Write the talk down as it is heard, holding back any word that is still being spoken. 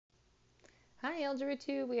Hi, Algebra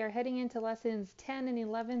 2. We are heading into lessons 10 and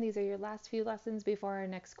 11. These are your last few lessons before our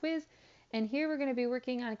next quiz. And here we're going to be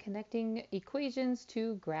working on connecting equations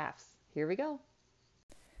to graphs. Here we go.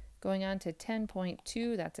 Going on to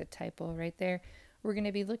 10.2, that's a typo right there. We're going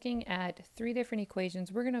to be looking at three different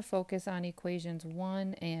equations. We're going to focus on equations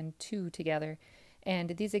 1 and 2 together.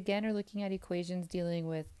 And these again are looking at equations dealing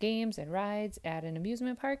with games and rides at an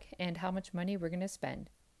amusement park and how much money we're going to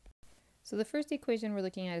spend. So the first equation we're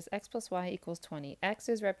looking at is x plus y equals 20. X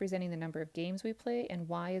is representing the number of games we play and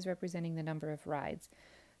y is representing the number of rides.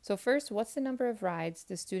 So first, what's the number of rides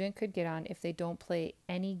the student could get on if they don't play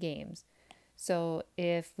any games? So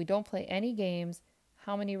if we don't play any games,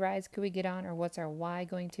 how many rides could we get on, or what's our y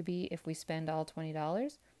going to be if we spend all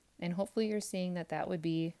 $20? And hopefully you're seeing that that would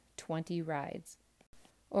be 20 rides.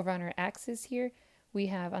 Over on our axis here, we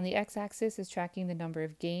have on the x-axis is tracking the number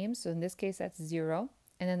of games. So in this case, that's 0.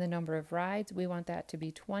 And then the number of rides, we want that to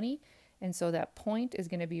be 20. And so that point is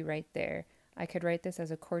going to be right there. I could write this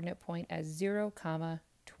as a coordinate point as 0,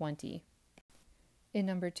 20. In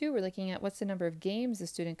number 2, we're looking at what's the number of games the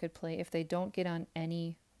student could play if they don't get on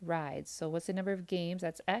any rides. So what's the number of games?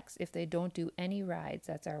 That's x. If they don't do any rides,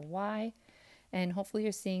 that's our y. And hopefully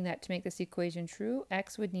you're seeing that to make this equation true,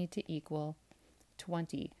 x would need to equal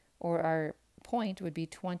 20. Or our point would be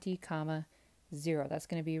 20, 0. That's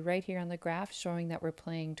going to be right here on the graph showing that we're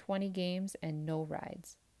playing 20 games and no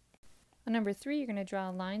rides. On number 3, you're going to draw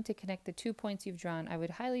a line to connect the 2 points you've drawn. I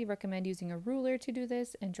would highly recommend using a ruler to do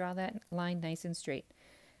this and draw that line nice and straight.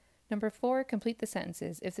 Number 4, complete the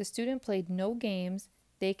sentences. If the student played no games,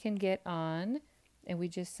 they can get on, and we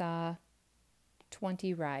just saw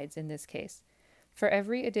 20 rides in this case. For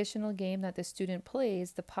every additional game that the student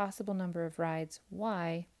plays, the possible number of rides,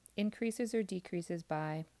 y, increases or decreases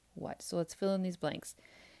by what? So let's fill in these blanks.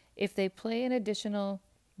 If they play an additional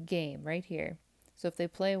game right here, so if they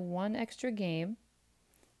play one extra game,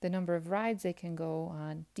 the number of rides they can go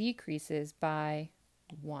on decreases by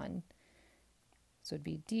 1. So it'd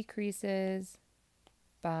be decreases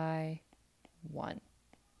by 1.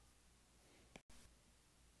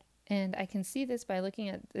 And I can see this by looking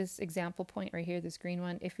at this example point right here, this green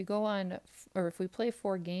one. If we go on, or if we play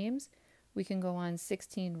 4 games, we can go on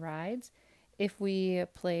 16 rides. If we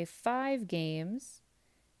play 5 games,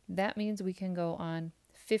 that means we can go on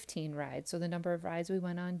 15 rides. So the number of rides we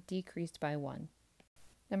went on decreased by 1.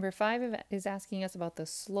 Number 5 is asking us about the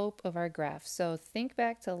slope of our graph. So think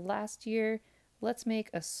back to last year. Let's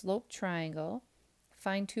make a slope triangle.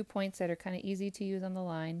 Find 2 points that are kind of easy to use on the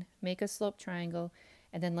line. Make a slope triangle,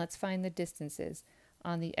 and then let's find the distances.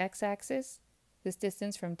 On the x-axis, this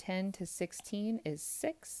distance from 10 to 16 is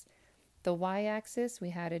 6. The y-axis,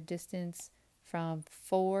 we had a distance from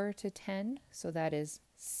 4 to 10, so that is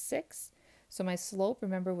 6. So my slope,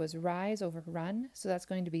 remember, was rise over run, so that's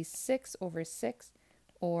going to be 6 over 6,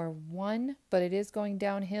 or 1, but it is going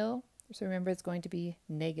downhill, so remember it's going to be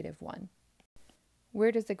 -1.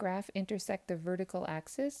 Where does the graph intersect the vertical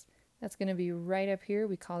axis? That's going to be right up here.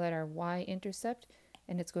 We call that our y-intercept,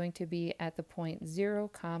 and it's going to be at the point 0,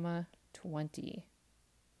 20.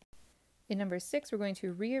 In number 6, we're going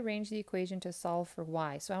to rearrange the equation to solve for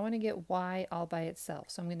y. So I want to get y all by itself.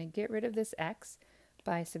 So I'm going to get rid of this x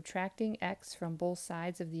by subtracting x from both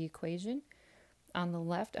sides of the equation. On the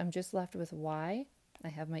left, I'm just left with y. I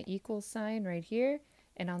have my equal sign right here.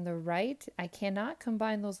 And on the right, I cannot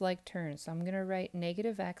combine those like terms. So I'm going to write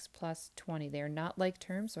 -x plus 20. They are not like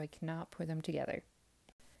terms, so I cannot put them together.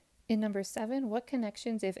 In number 7, what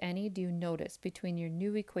connections, if any, do you notice between your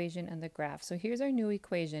new equation and the graph? So here's our new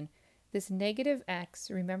equation. This -x,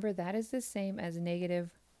 remember that is the same as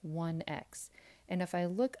 -1x. And if I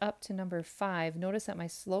look up to number 5, notice that my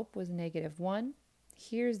slope was -1.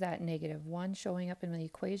 Here's that -1 showing up in the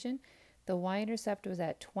equation. The y-intercept was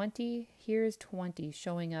at 20. Here's 20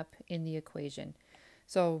 showing up in the equation.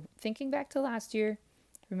 So thinking back to last year,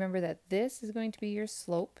 remember that this is going to be your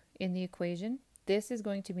slope in the equation. This is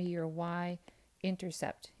going to be your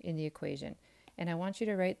y-intercept in the equation. And I want you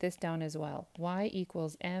to write this down as well. Y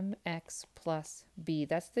equals mx plus b.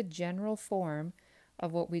 That's the general form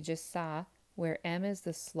of what we just saw, where m is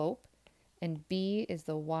the slope and b is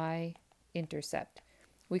the y-intercept.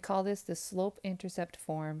 We call this the slope-intercept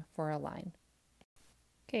form for a line.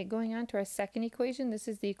 Okay, going on to our second equation. This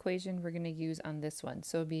is the equation we're going to use on this one.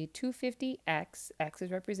 So it would be 250x, x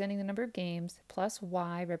is representing the number of games, plus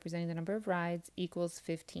y representing the number of rides, equals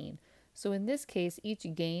 15. So in this case, each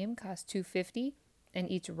game costs $2.50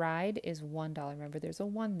 and each ride is $1. Remember, there's a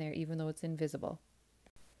 1 there even though it's invisible.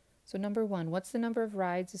 So number 1, what's the number of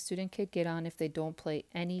rides a student could get on if they don't play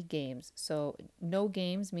any games? So no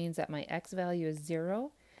games means that my x value is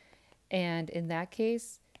 0. And in that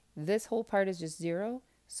case, This whole part is just 0,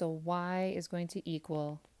 so y is going to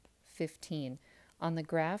equal 15. On the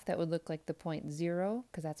graph, that would look like the point 0,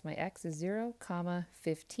 because that's my x is 0, comma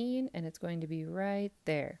 15, and it's going to be right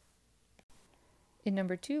there. In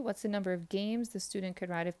number 2, what's the number of games the student could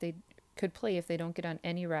play if they don't get on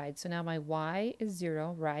any ride? So now my y is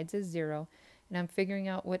 0, rides is 0, and I'm figuring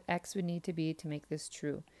out what x would need to be to make this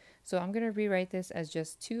true. So I'm going to rewrite this as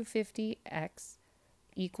just 250x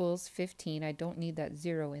equals 15. I don't need that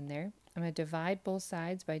 0 in there. I'm going to divide both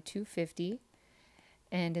sides by 250,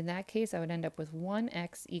 and in that case I would end up with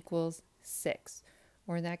 1x equals 6.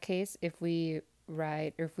 Or in that case, if we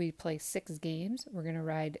play 6 games, we're going to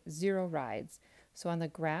ride 0 rides. So on the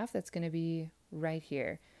graph, that's going to be right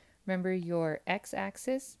here. Remember, your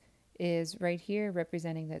x-axis is right here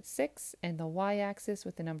representing that 6, and the y-axis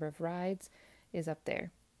with the number of rides is up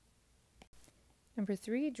there. Number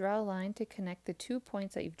 3, draw a line to connect the 2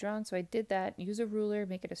 points that you've drawn. So I did that. Use a ruler,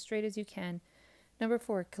 make it as straight as you can. Number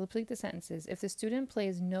 4, complete the sentences. If the student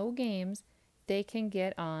plays no games, they can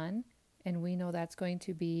get on, and we know that's going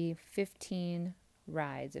to be 15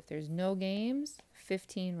 rides. If there's no games,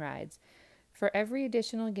 15 rides. For every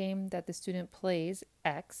additional game that the student plays,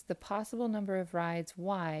 x, the possible number of rides,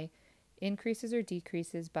 y, increases or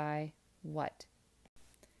decreases by what?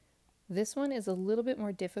 This one is a little bit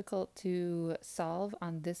more difficult to solve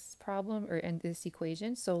on this problem or in this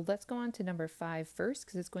equation. So let's go on to number 5 first,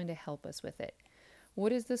 because it's going to help us with it.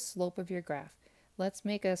 What is the slope of your graph? Let's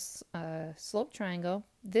make a slope triangle.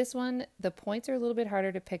 This one, the points are a little bit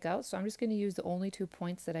harder to pick out, so I'm just going to use the only 2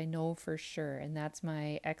 points that I know for sure, and that's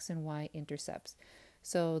my x and y intercepts.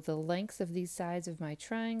 So the lengths of these sides of my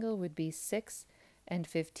triangle would be 6 and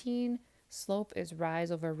 15. Slope is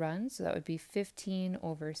rise over run, so that would be 15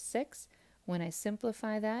 over 6. When I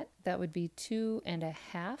simplify that, that would be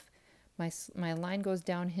 2.5. My line goes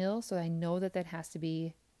downhill, so I know that that has to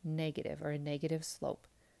be negative, or a negative slope.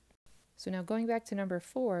 So now going back to number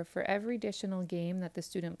 4, for every additional game that the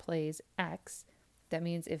student plays, x, that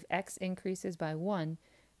means if x increases by 1,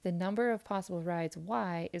 the number of possible rides,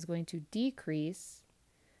 y, is going to decrease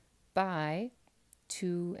by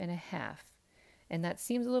 2.5. And that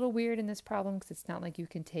seems a little weird in this problem because it's not like you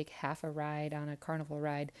can take half a ride on a carnival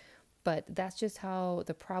ride, but that's just how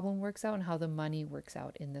the problem works out and how the money works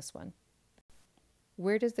out in this one.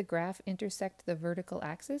 Where does the graph intersect the vertical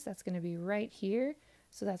axis? That's going to be right here.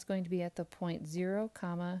 So that's going to be at the point 0,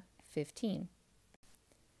 15.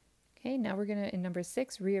 Okay, now we're going to, in number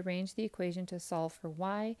 6, rearrange the equation to solve for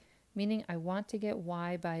y, meaning I want to get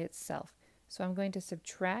y by itself. So I'm going to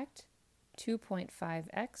subtract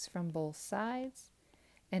 2.5x from both sides,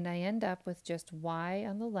 and I end up with just y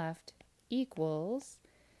on the left equals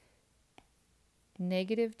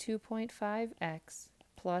negative 2.5x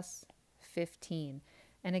plus 15.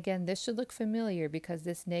 And again, this should look familiar because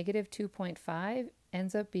this negative 2.5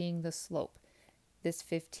 ends up being the slope. This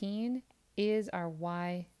 15 is our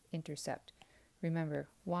y-intercept. Remember,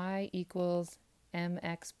 y equals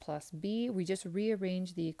mx plus b. We just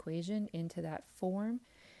rearrange the equation into that form,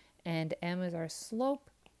 and m is our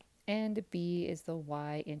slope, and b is the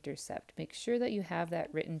y-intercept. Make sure that you have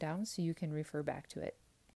that written down so you can refer back to it.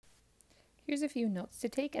 Here's a few notes to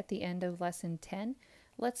take at the end of lesson 10.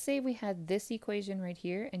 Let's say we had this equation right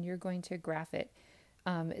here, and you're going to graph it.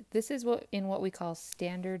 This is what we call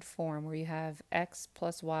standard form, where you have x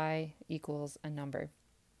plus y equals a number.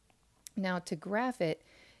 Now to graph it,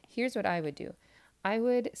 here's what I would do. I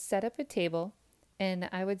would set up a table, and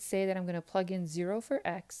I would say that I'm going to plug in 0 for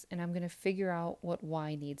x, and I'm going to figure out what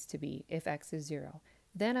y needs to be if x is 0.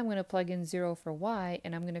 Then I'm going to plug in 0 for y,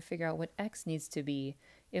 and I'm going to figure out what x needs to be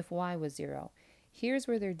if y was 0. Here's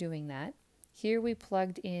where they're doing that. Here we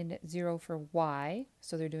plugged in 0 for y,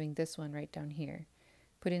 so they're doing this one right down here.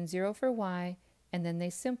 Put in 0 for y, and then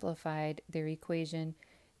they simplified their equation.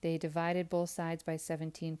 They divided both sides by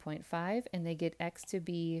 17.5, and they get x to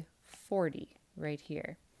be 40 right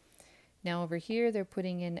here. Now over here, they're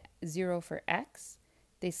putting in 0 for x.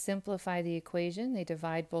 They simplify the equation. They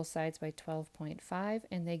divide both sides by 12.5,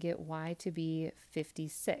 and they get y to be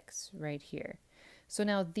 56 right here. So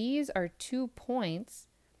now these are 2 points,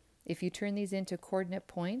 if you turn these into coordinate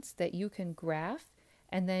points, that you can graph.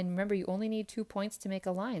 And then remember, you only need 2 points to make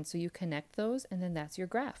a line. So you connect those, and then that's your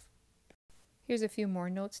graph. Here's a few more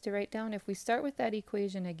notes to write down. If we start with that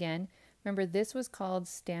equation again, remember this was called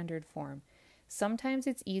standard form. Sometimes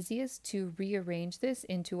it's easiest to rearrange this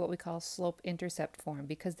into what we call slope-intercept form,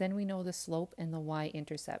 because then we know the slope and the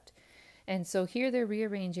y-intercept. And so here they're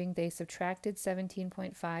rearranging. They subtracted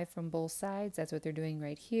 17.5 from both sides. That's what they're doing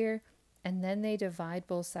right here. And then they divide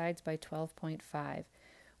both sides by 12.5.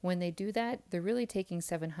 When they do that, they're really taking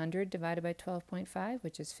 700 divided by 12.5,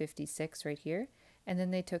 which is 56 right here. And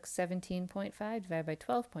then they took 17.5 divided by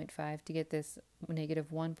 12.5 to get this negative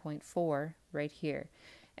 1.4 right here.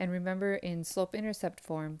 And remember, in slope-intercept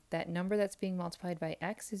form, that number that's being multiplied by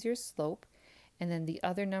x is your slope, and then the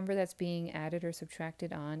other number that's being added or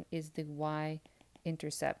subtracted on is the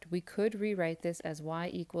y-intercept. We could rewrite this as y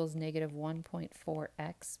equals negative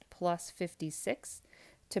 1.4x plus 56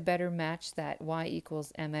 to better match that y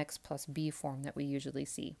equals mx plus b form that we usually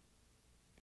see.